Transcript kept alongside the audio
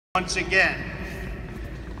Once again,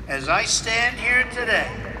 as I stand here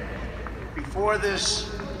today before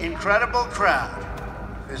this incredible crowd,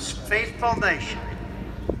 this faithful nation,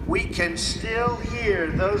 we can still hear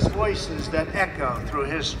those voices that echo through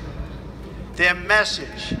history. Their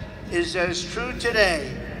message is as true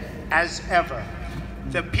today as ever.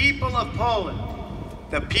 The people of Poland,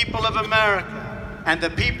 the people of America, and the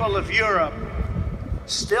people of Europe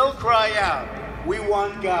still cry out, "We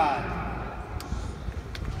want God."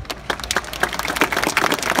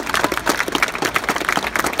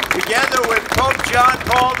 Together with Pope John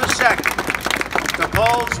Paul II, the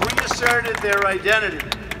Poles reasserted their identity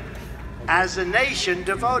as a nation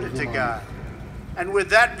devoted to God. And with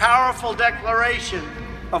that powerful declaration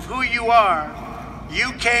of who you are,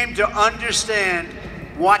 you came to understand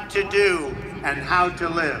what to do and how to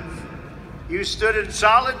live. You stood in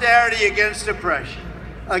solidarity against oppression,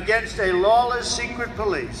 against a lawless secret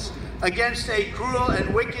police, against a cruel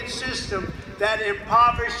and wicked system that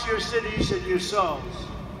impoverished your cities and your souls.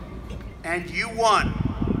 And you won.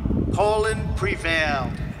 Poland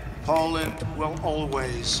prevailed. Poland will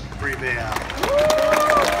always prevail.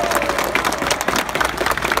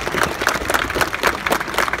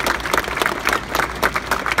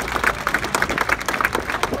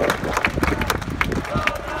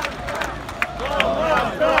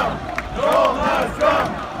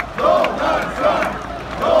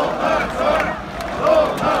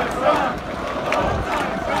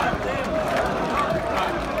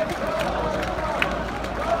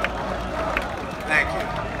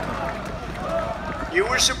 You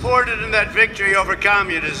were supported in that victory over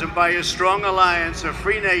communism by a strong alliance of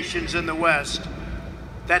free nations in the West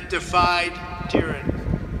that defied tyranny.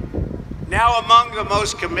 Now among the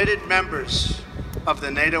most committed members of the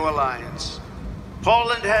NATO alliance,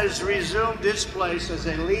 Poland has resumed its place as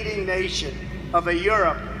a leading nation of a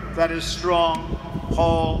Europe that is strong,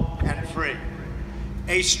 whole, and free.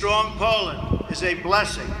 A strong Poland is a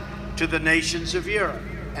blessing to the nations of Europe,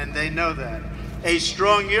 and they know that. A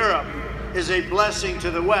strong Europe is a blessing to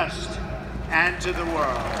the West and to the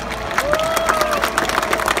world.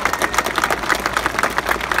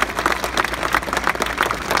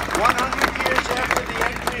 100 years after the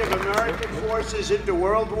entry of American forces into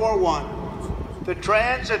World War I, the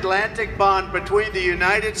transatlantic bond between the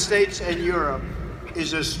United States and Europe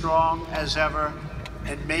is as strong as ever,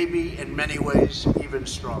 and maybe in many ways even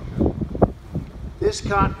stronger. This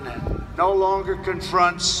continent no longer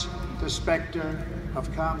confronts the specter of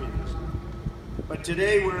communism. But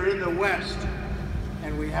today we're in the West,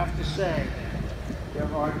 and we have to say there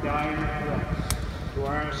are dire threats to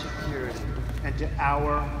our security and to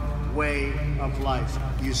our way of life.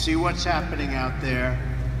 You see what's happening out there.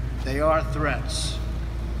 They are threats.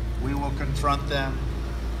 We will confront them.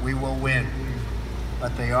 We will win.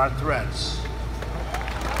 But they are threats.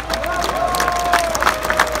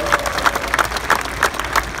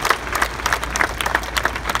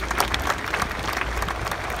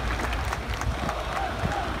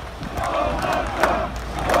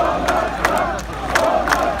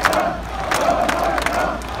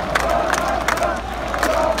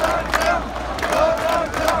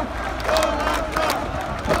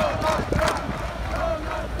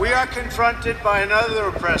 We are confronted by another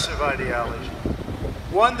oppressive ideology,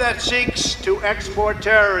 one that seeks to export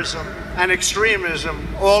terrorism and extremism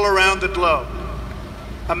all around the globe.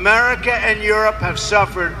 America and Europe have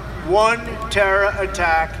suffered one terror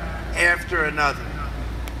attack after another.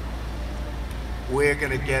 We're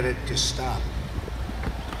going to get it to stop.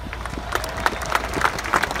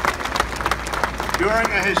 During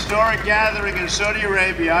a historic gathering in Saudi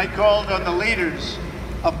Arabia, I called on the leaders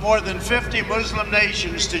of more than 50 Muslim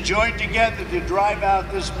nations to join together to drive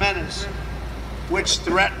out this menace which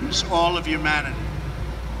threatens all of humanity.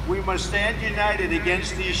 We must stand united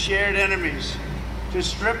against these shared enemies to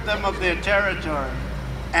strip them of their territory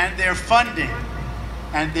and their funding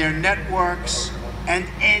and their networks and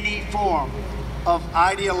any form of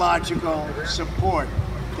ideological support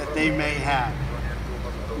that they may have.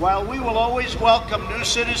 While we will always welcome new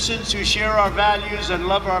citizens who share our values and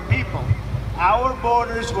love our people, our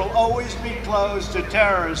borders will always be closed to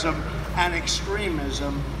terrorism and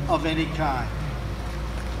extremism of any kind.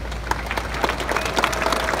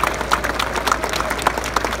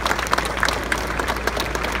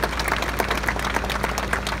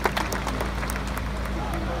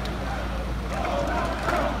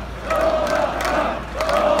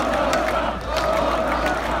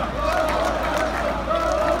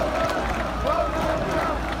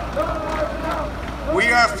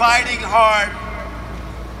 We are fighting hard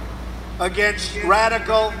against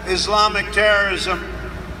radical Islamic terrorism,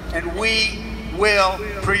 and we will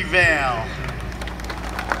prevail.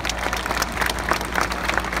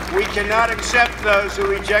 We cannot accept those who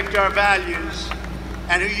reject our values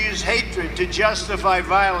and who use hatred to justify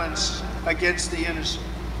violence against the innocent.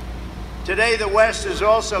 Today, the West is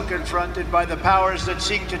also confronted by the powers that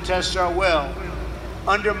seek to test our will,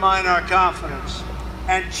 undermine our confidence,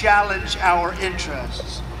 and challenge our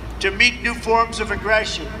interests. To meet new forms of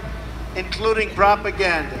aggression, including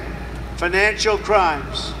propaganda, financial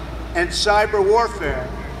crimes, and cyber warfare,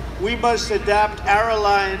 we must adapt our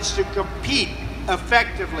alliance to compete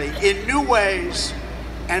effectively in new ways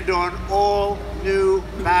and on all new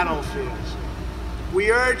battlefields.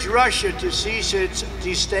 We urge Russia to cease its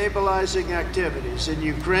destabilizing activities in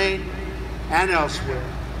Ukraine and elsewhere,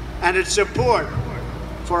 and its support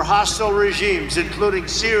for hostile regimes, including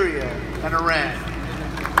Syria and Iran,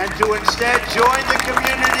 and to instead join the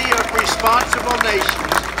community of responsible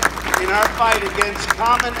nations in our fight against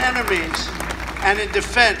common enemies and in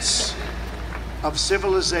defense of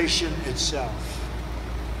civilization itself.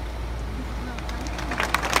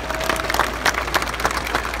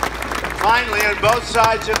 Finally, on both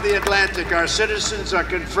sides of the Atlantic, our citizens are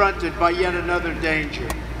confronted by yet another danger,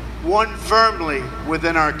 one firmly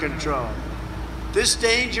within our control. This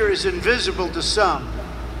danger is invisible to some,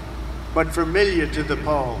 but familiar to the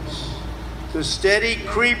Poles. The steady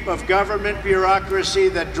creep of government bureaucracy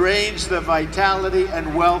that drains the vitality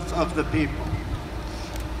and wealth of the people.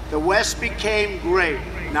 The West became great,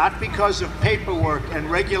 not because of paperwork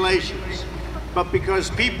and regulations, but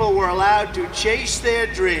because people were allowed to chase their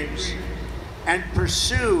dreams and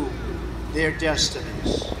pursue their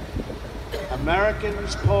destinies.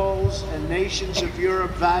 Americans, Poles, and nations of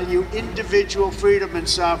Europe value individual freedom and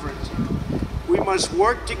sovereignty. We must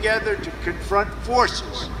work together to confront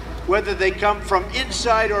forces, whether they come from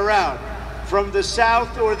inside or out, from the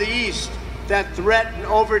South or the East, that threaten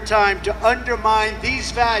over time to undermine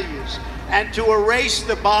these values and to erase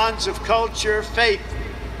the bonds of culture, faith,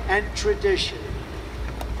 and tradition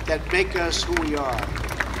that make us who we are.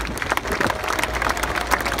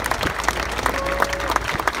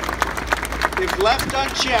 If left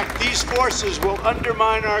unchecked, these forces will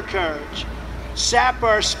undermine our courage, sap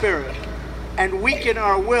our spirit, and weaken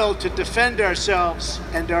our will to defend ourselves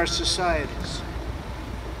and our societies.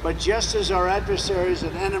 But just as our adversaries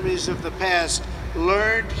and enemies of the past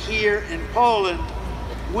learned here in Poland,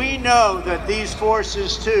 we know that these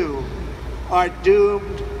forces too are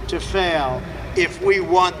doomed to fail if we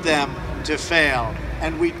want them to fail.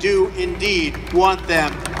 And we do indeed want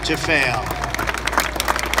them to fail.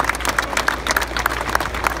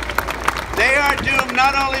 They are doomed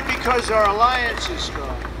not only because our alliance is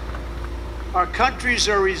strong, our countries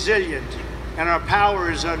are resilient, and our power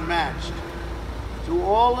is unmatched. Through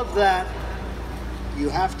all of that, you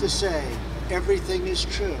have to say everything is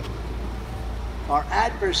true. Our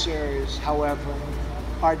adversaries, however,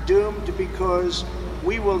 are doomed because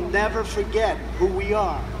we will never forget who we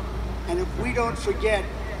are. And if we don't forget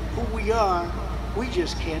who we are, we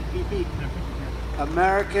just can't be beaten.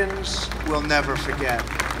 Americans will never forget.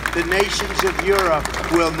 The nations of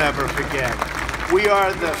Europe will never forget. We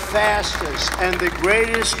are the fastest and the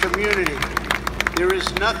greatest community. There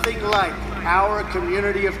is nothing like our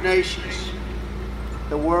community of nations.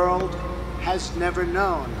 The world has never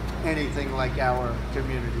known anything like our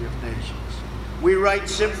community of nations. We write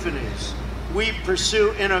symphonies. We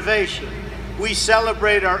pursue innovation. We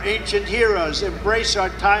celebrate our ancient heroes, embrace our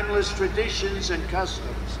timeless traditions and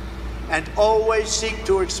customs, and always seek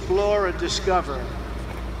to explore and discover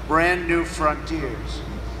brand new frontiers.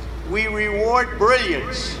 We reward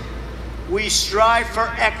brilliance. We strive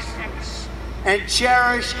for excellence and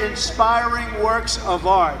cherish inspiring works of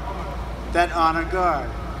art that honor God.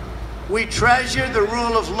 We treasure the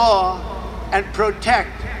rule of law and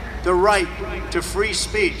protect the right to free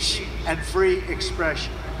speech and free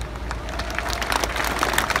expression.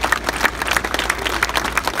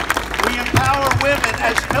 We empower women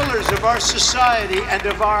as pillars of our society and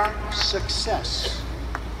of our success.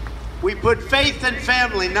 We put faith and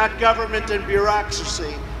family, not government and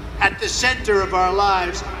bureaucracy, at the center of our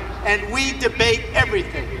lives, and we debate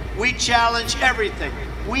everything. We challenge everything.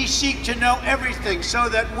 We seek to know everything so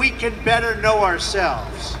that we can better know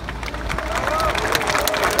ourselves.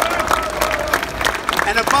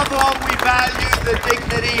 And above all, we value the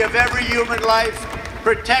dignity of every human life,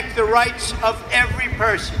 protect the rights of every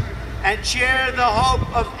person, and share the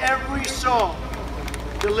hope of every soul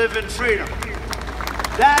to live in freedom.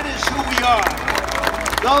 That is who we are.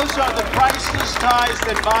 Those are the priceless ties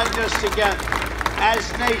that bind us together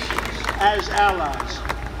as nations, as allies,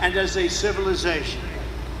 and as a civilization.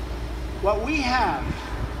 What we have,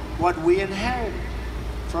 what we inherited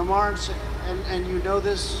from our, and you know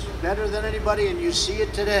this better than anybody, and you see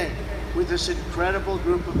it today, with this incredible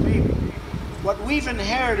group of people. What we've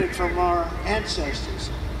inherited from our ancestors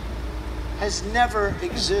has never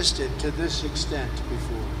existed to this extent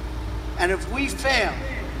before. And if we fail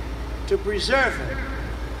to preserve it,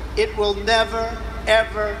 it will never,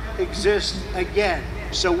 ever exist again.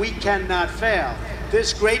 So we cannot fail.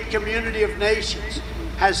 This great community of nations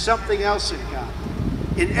has something else in common.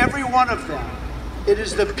 In every one of them, it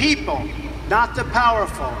is the people, not the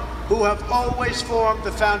powerful, who have always formed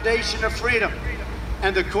the foundation of freedom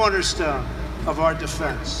and the cornerstone of our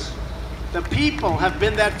defense. The people have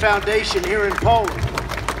been that foundation here in Poland,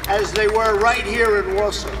 as they were right here in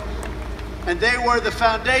Warsaw. And they were the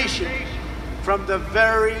foundation from the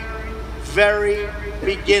very, very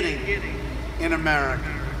beginning in America.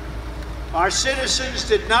 Our citizens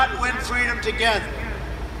did not win freedom together,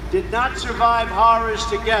 did not survive horrors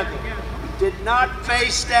together, did not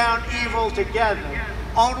face down evil together,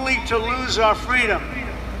 only to lose our freedom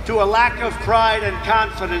to a lack of pride and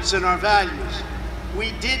confidence in our values.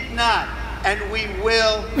 We did not, and we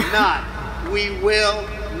will not. We will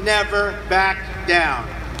never back down.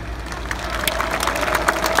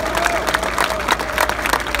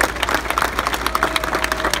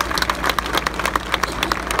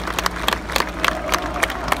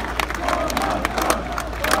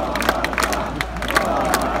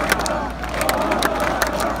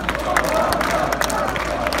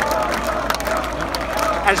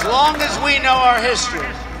 As long as we know our history,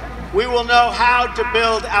 we will know how to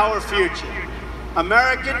build our future.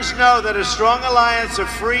 Americans know that a strong alliance of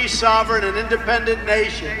free, sovereign, and independent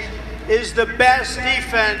nations is the best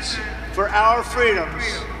defense for our freedoms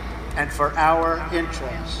and for our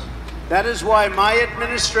interests. That is why my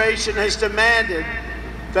administration has demanded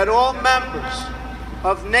that all members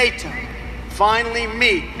of NATO finally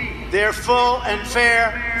meet their full and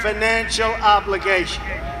fair financial obligation.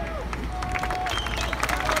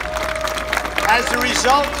 As a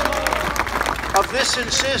result of this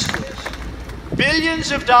insistence,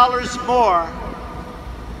 billions of dollars more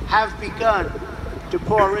have begun to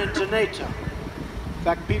pour into NATO. In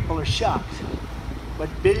fact, people are shocked, but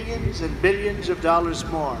billions and billions of dollars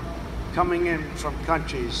more coming in from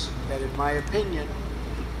countries that, in my opinion,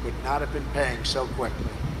 would not have been paying so quickly.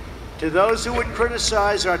 To those who would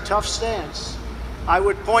criticize our tough stance, I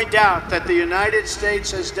would point out that the United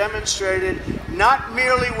States has demonstrated, not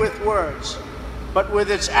merely with words, but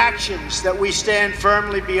with its actions, that we stand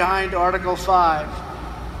firmly behind Article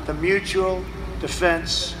 5, the mutual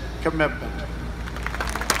defense commitment.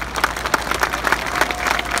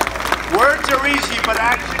 Words are easy, but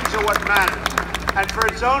actions are what matter. And for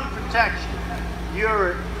its own protection,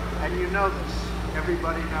 Europe, and you know this,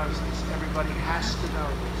 everybody knows this, everybody has to know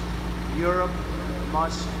this, Europe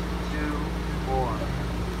must do more.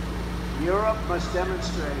 Europe must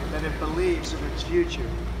demonstrate that it believes in its future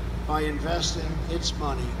by investing its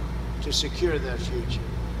money to secure that future.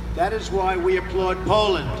 That is why we applaud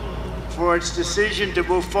Poland for its decision to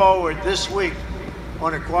move forward this week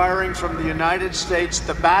on acquiring from the United States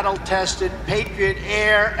the battle-tested Patriot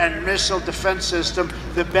air and missile defense system,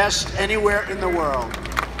 the best anywhere in the world.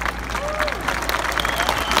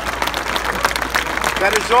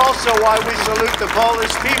 That is also why we salute the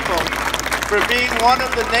Polish people for being one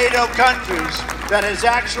of the NATO countries that has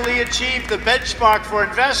actually achieved the benchmark for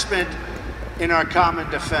investment in our common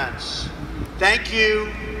defense. Thank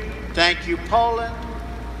you, Poland.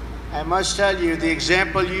 I must tell you, the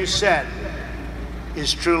example you set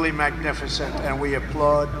is truly magnificent, and we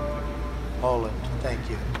applaud Poland. Thank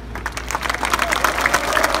you.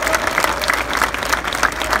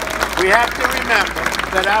 We have to remember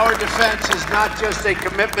that our defense is not just a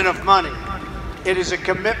commitment of money, it is a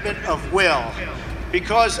commitment of will.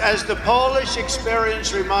 Because as the Polish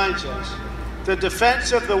experience reminds us, the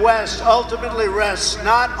defense of the West ultimately rests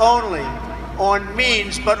not only on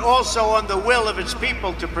means, but also on the will of its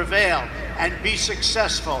people to prevail and be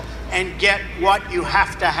successful and get what you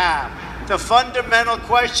have to have. The fundamental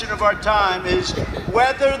question of our time is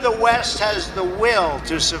whether the West has the will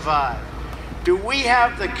to survive. Do we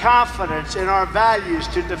have the confidence in our values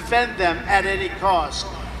to defend them at any cost?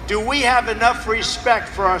 Do we have enough respect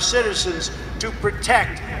for our citizens to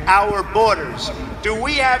protect our borders? Do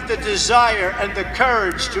we have the desire and the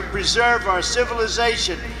courage to preserve our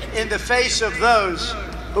civilization in the face of those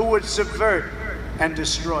who would subvert and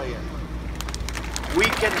destroy it? We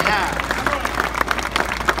can have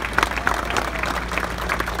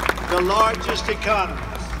the largest economies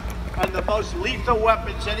and the most lethal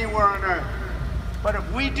weapons anywhere on earth. But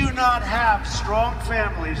if we do not have strong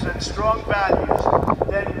families and strong values,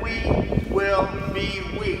 then we will be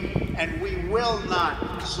weak and we will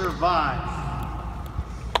not survive.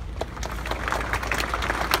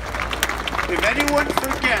 If anyone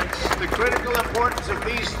forgets the critical importance of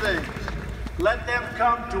these things, let them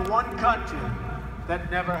come to one country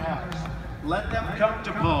that never has. Let them come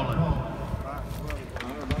to Poland.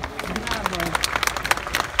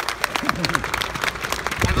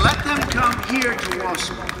 And let them come here to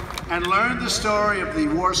Warsaw and learn the story of the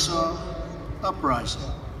Warsaw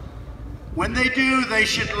Uprising. When they do, they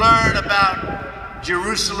should learn about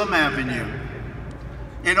Jerusalem Avenue.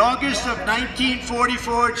 In August of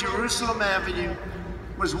 1944, Jerusalem Avenue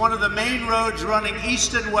was one of the main roads running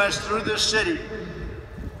east and west through the city,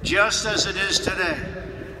 just as it is today.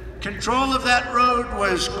 Control of that road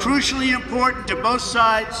was crucially important to both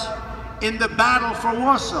sides in the battle for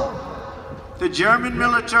Warsaw. The German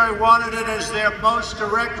military wanted it as their most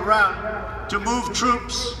direct route to move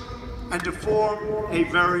troops and to form a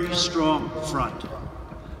very strong front.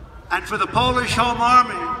 And for the Polish Home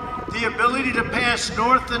Army, the ability to pass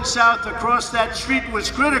north and south across that street was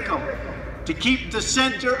critical to keep the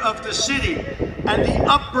center of the city and the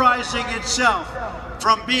uprising itself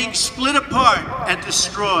from being split apart and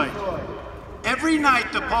destroyed. Every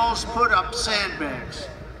night the Poles put up sandbags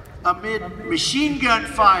amid machine gun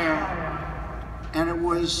fire, and it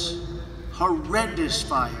was horrendous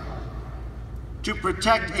fire, to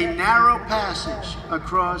protect a narrow passage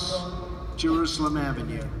across Jerusalem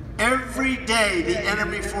Avenue. Every day the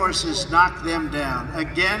enemy forces knocked them down,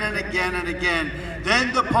 again and again and again.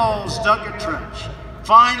 Then the Poles dug a trench.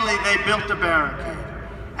 Finally they built a barricade,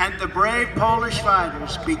 and the brave Polish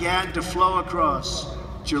fighters began to flow across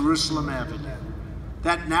Jerusalem Avenue.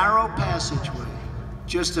 That narrow passageway,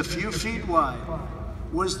 just a few feet wide,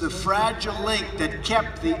 was the fragile link that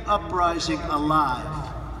kept the uprising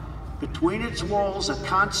alive. Between its walls, a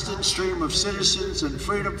constant stream of citizens and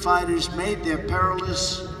freedom fighters made their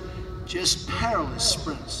perilous, just perilous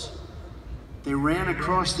sprints. They ran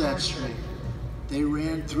across that street. They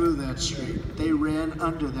ran through that street. They ran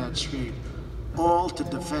under that street, all to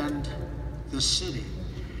defend the city.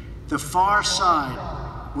 The far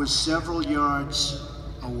side was several yards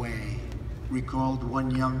away, recalled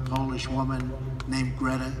one young Polish woman named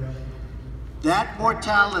Greta. That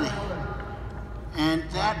mortality and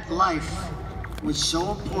that life was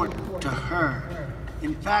so important to her.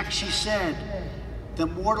 In fact, she said, the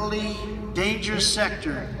mortally dangerous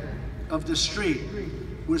sector of the street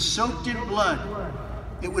was soaked in blood.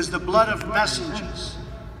 It was the blood of messengers,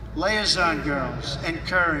 liaison girls, and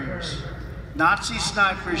couriers. Nazi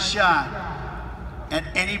snipers shot at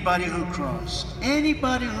anybody who crossed.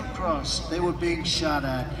 Anybody who crossed, they were being shot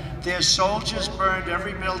at. Their soldiers burned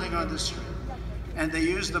every building on the street, and they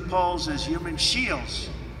used the Poles as human shields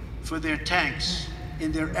for their tanks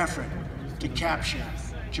in their effort to capture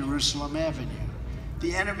Jerusalem Avenue.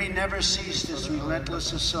 The enemy never ceased its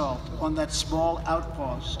relentless assault on that small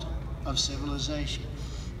outpost of civilization.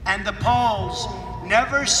 And the Poles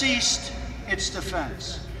never ceased its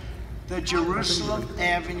defense. The Jerusalem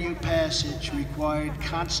Avenue passage required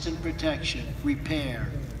constant protection, repair,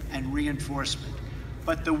 and reinforcement.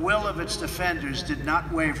 But the will of its defenders did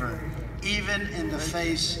not waver, even in the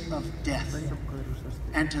face of death.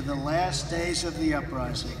 And to the last days of the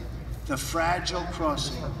uprising, the fragile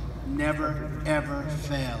crossing never, ever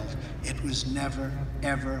failed. It was never,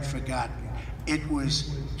 ever forgotten. It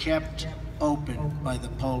was kept open by the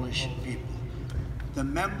Polish people. The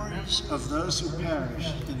memories of those who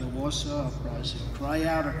perished in the Warsaw Uprising cry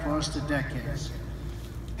out across the decades,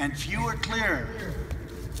 and few are clearer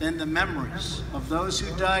than the memories of those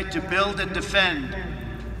who died to build and defend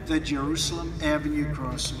the Jerusalem Avenue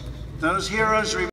crossing. Those heroes